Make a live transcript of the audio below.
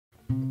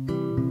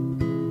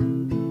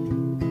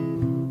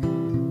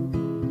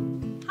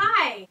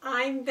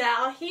I'm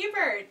Val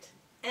Hebert,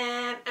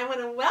 and I want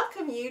to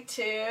welcome you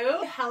to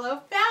Hello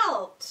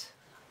Felt.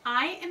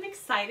 I am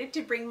excited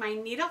to bring my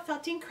needle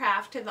felting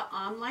craft to the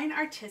online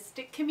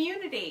artistic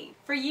community.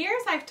 For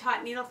years I've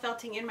taught needle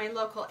felting in my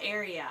local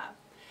area,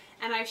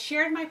 and I've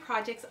shared my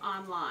projects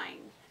online.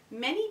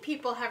 Many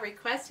people have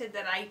requested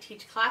that I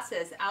teach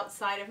classes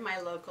outside of my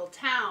local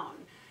town.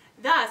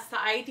 Thus,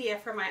 the idea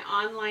for my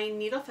online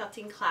needle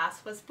felting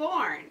class was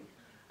born.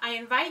 I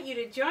invite you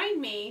to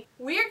join me.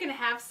 We're going to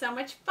have so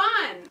much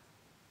fun.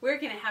 We're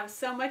going to have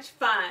so much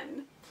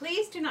fun.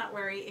 Please do not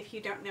worry if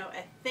you don't know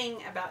a thing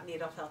about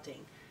needle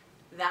felting.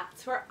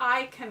 That's where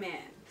I come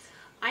in.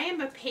 I am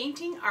a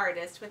painting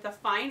artist with a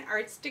fine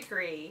arts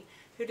degree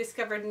who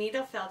discovered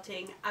needle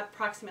felting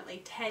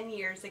approximately 10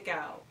 years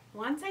ago.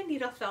 Once I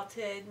needle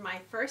felted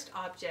my first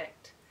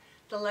object,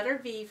 the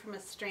letter V from a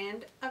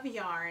strand of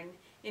yarn,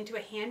 into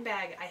a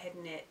handbag I had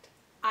knit,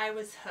 I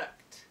was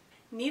hooked.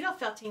 Needle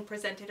felting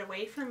presented a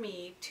way for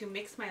me to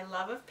mix my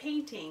love of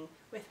painting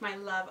with my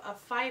love of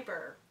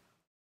fiber.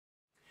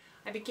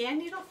 I began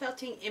needle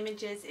felting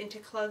images into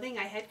clothing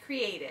I had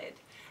created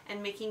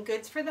and making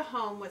goods for the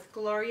home with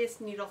glorious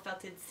needle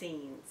felted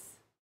scenes.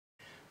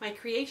 My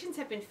creations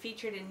have been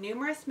featured in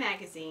numerous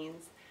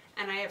magazines,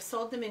 and I have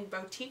sold them in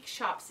boutique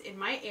shops in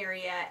my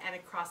area and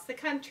across the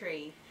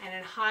country, and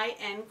in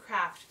high-end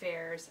craft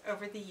fairs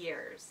over the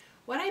years.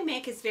 What I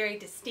make is very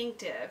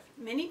distinctive.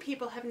 Many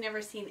people have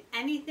never seen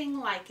anything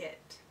like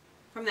it.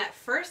 From that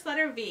first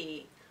letter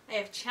V, I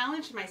have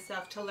challenged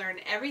myself to learn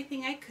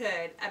everything I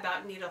could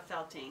about needle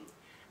felting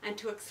and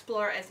to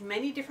explore as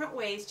many different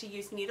ways to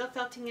use needle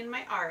felting in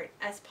my art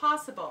as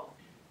possible.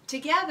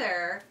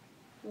 Together,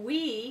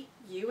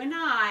 you and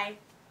I,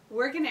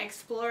 we're going to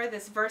explore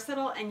this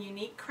versatile and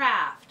unique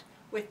craft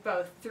with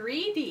both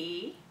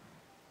 3D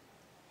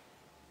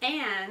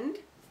and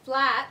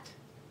flat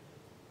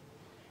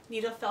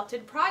needle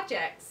felted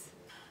projects.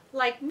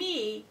 Like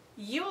me,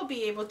 you will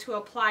be able to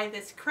apply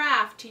this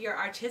craft to your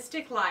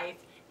artistic life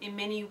in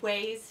many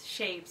ways,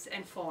 shapes,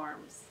 and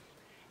forms.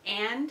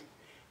 And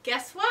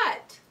guess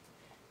what?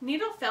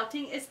 Needle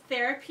felting is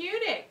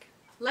therapeutic.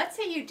 Let's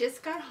say you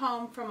just got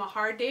home from a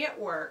hard day at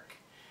work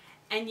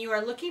and you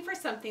are looking for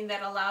something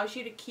that allows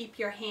you to keep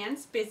your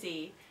hands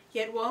busy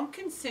yet won't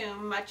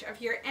consume much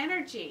of your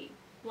energy.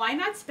 Why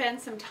not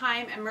spend some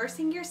time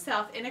immersing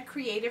yourself in a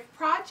creative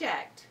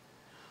project?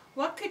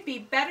 What could be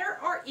better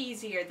or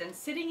easier than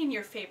sitting in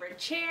your favorite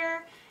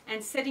chair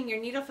and setting your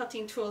needle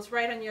felting tools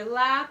right on your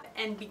lap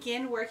and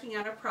begin working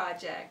on a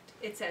project?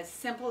 It's as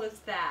simple as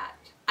that.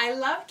 I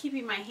love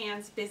keeping my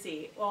hands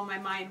busy while my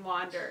mind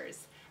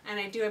wanders, and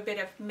I do a bit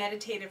of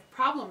meditative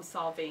problem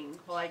solving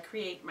while I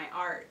create my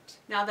art.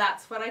 Now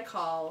that's what I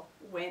call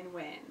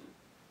win-win.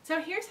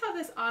 So here's how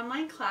this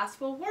online class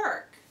will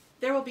work.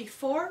 There will be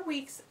 4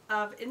 weeks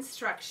of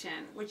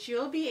instruction which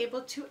you'll be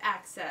able to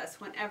access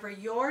whenever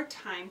your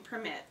time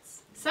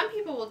permits. Some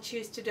people will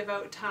choose to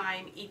devote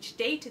time each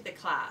day to the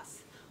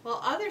class, while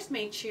others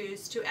may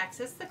choose to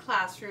access the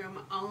classroom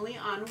only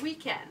on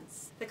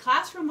weekends. The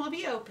classroom will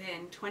be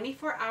open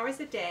 24 hours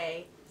a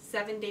day,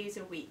 7 days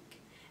a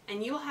week,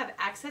 and you will have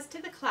access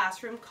to the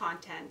classroom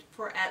content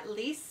for at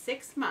least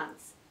 6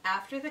 months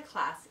after the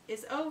class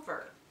is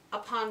over.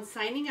 Upon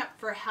signing up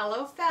for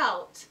Hello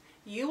Felt,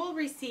 you will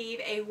receive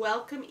a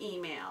welcome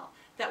email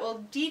that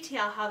will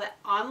detail how the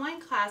online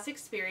class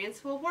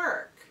experience will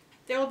work.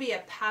 There will be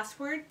a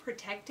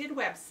password-protected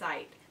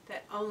website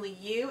that only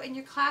you and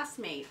your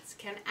classmates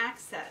can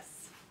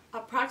access.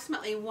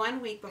 Approximately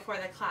 1 week before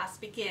the class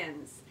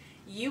begins,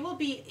 you will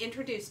be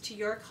introduced to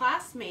your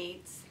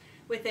classmates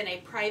within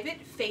a private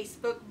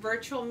Facebook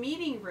virtual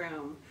meeting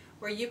room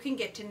where you can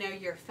get to know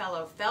your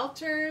fellow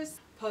felters,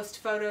 post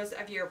photos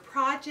of your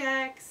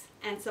projects,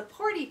 and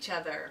support each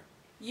other.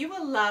 You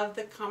will love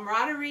the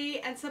camaraderie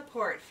and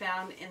support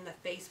found in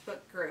the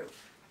Facebook group.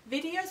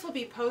 Videos will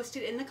be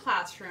posted in the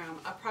classroom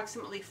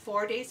approximately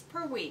 4 days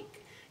per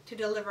week to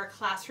deliver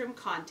classroom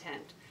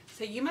content,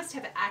 so you must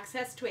have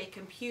access to a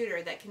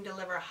computer that can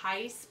deliver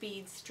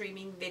high-speed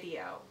streaming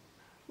video.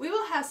 We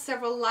will have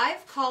several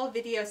live call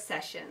video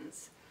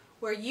sessions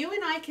where you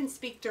and I can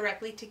speak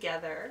directly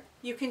together.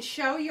 You can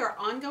show your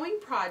ongoing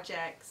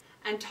projects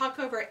and talk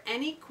over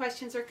any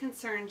questions or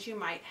concerns you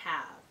might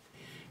have.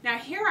 Now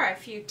here are a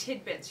few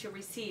tidbits you'll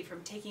receive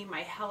from taking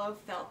my Hello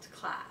Felt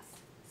class,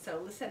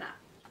 so listen up.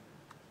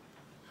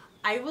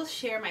 I will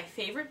share my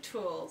favorite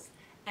tools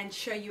and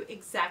show you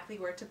exactly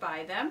where to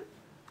buy them.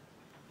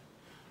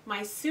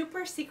 My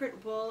super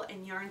secret wool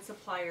and yarn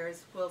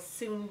suppliers will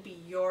soon be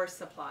your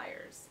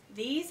suppliers.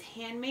 These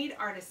handmade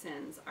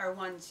artisans are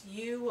ones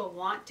you will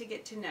want to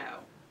get to know.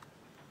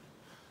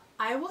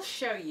 I will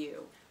show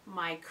you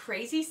my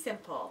crazy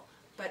simple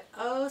but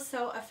oh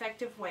so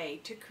effective way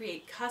to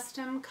create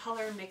custom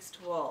color mixed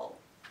wool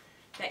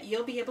that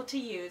you'll be able to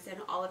use in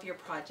all of your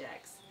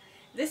projects.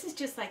 This is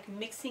just like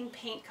mixing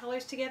paint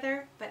colors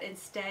together, but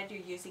instead you're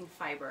using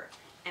fiber,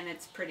 and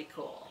it's pretty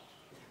cool.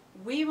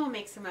 We will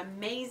make some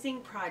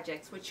amazing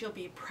projects which you'll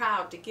be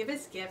proud to give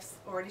as gifts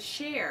or to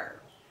share.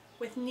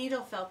 With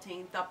needle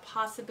felting, the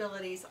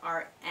possibilities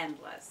are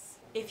endless.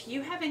 If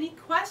you have any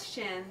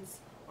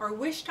questions or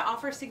wish to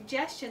offer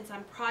suggestions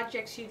on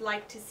projects you'd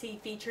like to see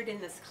featured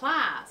in this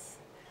class,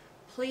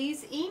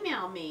 please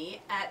email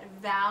me at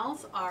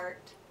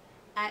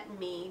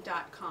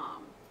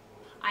valsart@me.com.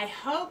 I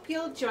hope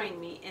you'll join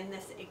me in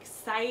this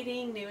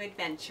exciting new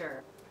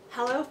adventure.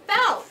 Hello,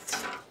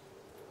 Felt!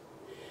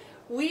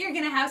 We are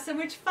going to have so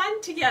much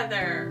fun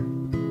together.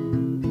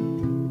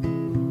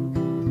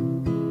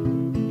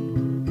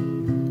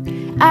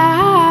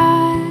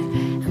 I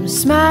am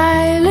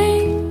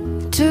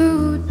smiling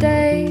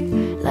today.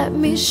 Let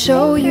me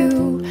show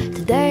you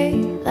today.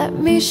 Let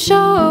me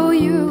show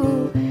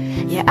you.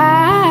 Yeah,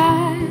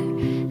 I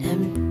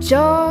am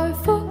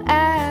joyful